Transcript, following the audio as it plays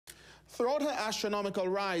Throughout her astronomical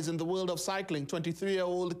rise in the world of cycling,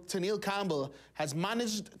 23-year-old Teniel Campbell has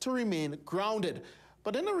managed to remain grounded.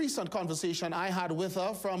 But in a recent conversation I had with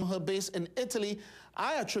her from her base in Italy,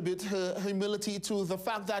 I attribute her humility to the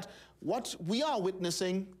fact that what we are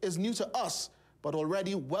witnessing is new to us, but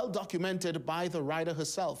already well documented by the rider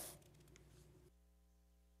herself.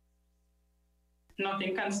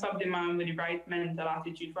 Nothing can stop the man with the right mental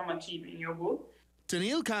attitude from achieving your goal.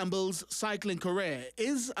 Teniel Campbell's cycling career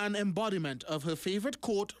is an embodiment of her favorite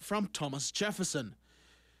quote from Thomas Jefferson.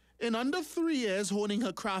 In under 3 years honing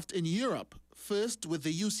her craft in Europe, first with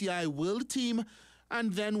the UCI World Team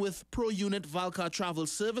and then with Pro Unit Valcar Travel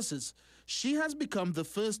Services, she has become the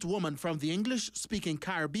first woman from the English-speaking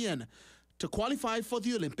Caribbean to qualify for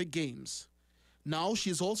the Olympic Games. Now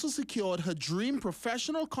she's also secured her dream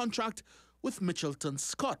professional contract with Mitchelton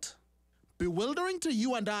Scott. Bewildering to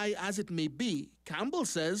you and I as it may be, Campbell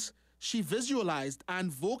says she visualized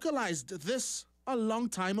and vocalized this a long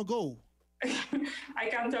time ago. I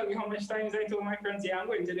can't tell you how much times I told my friends, yeah, I'm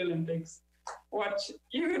going to the Olympics. Watch,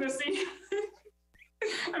 you're going to see.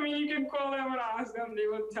 I mean, you can call them and ask them, they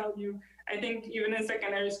will tell you. I think even in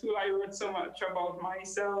secondary school, I wrote so much about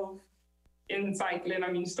myself in cycling.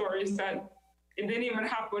 I mean, stories that it didn't even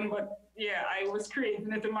happen, but yeah, I was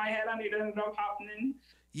creating it in my head and it ended up happening.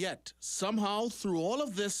 Yet, somehow, through all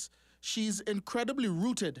of this, she's incredibly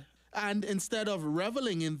rooted. And instead of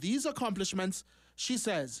reveling in these accomplishments, she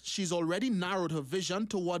says she's already narrowed her vision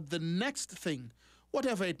toward the next thing,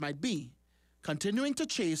 whatever it might be, continuing to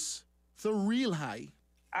chase the real high.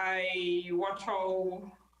 I watch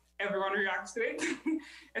how everyone reacts to it,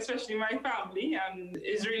 especially my family, and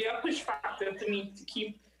it's really a push factor to me to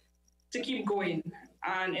keep going.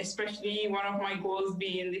 And especially one of my goals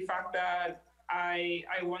being the fact that I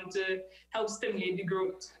want to help stimulate the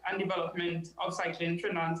growth and development of cycling in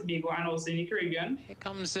Trinidad and Tobago and also in the Caribbean. Here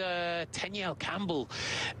comes Teniel Campbell.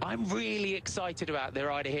 I'm really excited about the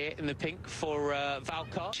rider here in the pink for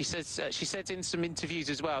Valcar. She said in some interviews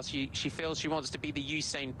as well, she feels she wants to be the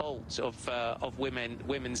Usain Bolt of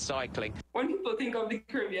women's cycling. When people think of the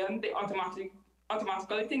Caribbean, they automatically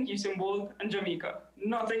think Usain Bolt and Jamaica,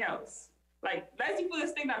 nothing else. Like, that's the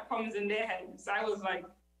first thing that comes in their heads. I was like,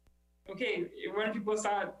 okay, when people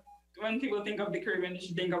think of the Caribbean, they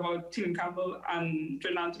should think about Teniel Campbell and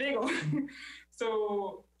Trinidad and Tobago.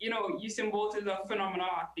 So, you know, Usain Bolt is a phenomenal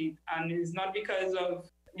athlete, and it's not because of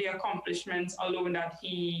the accomplishments alone that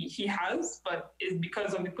he has, but it's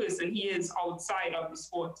because of the person he is outside of the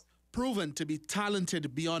sport. Proven to be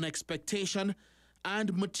talented beyond expectation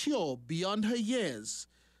and mature beyond her years,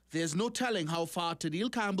 there's no telling how far Teniel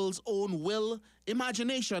Campbell's own will,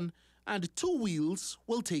 imagination, and 2 wheels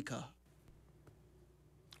will take her.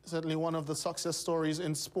 Certainly one of the success stories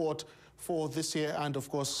in sport for this year and, of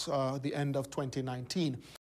course, the end of 2019.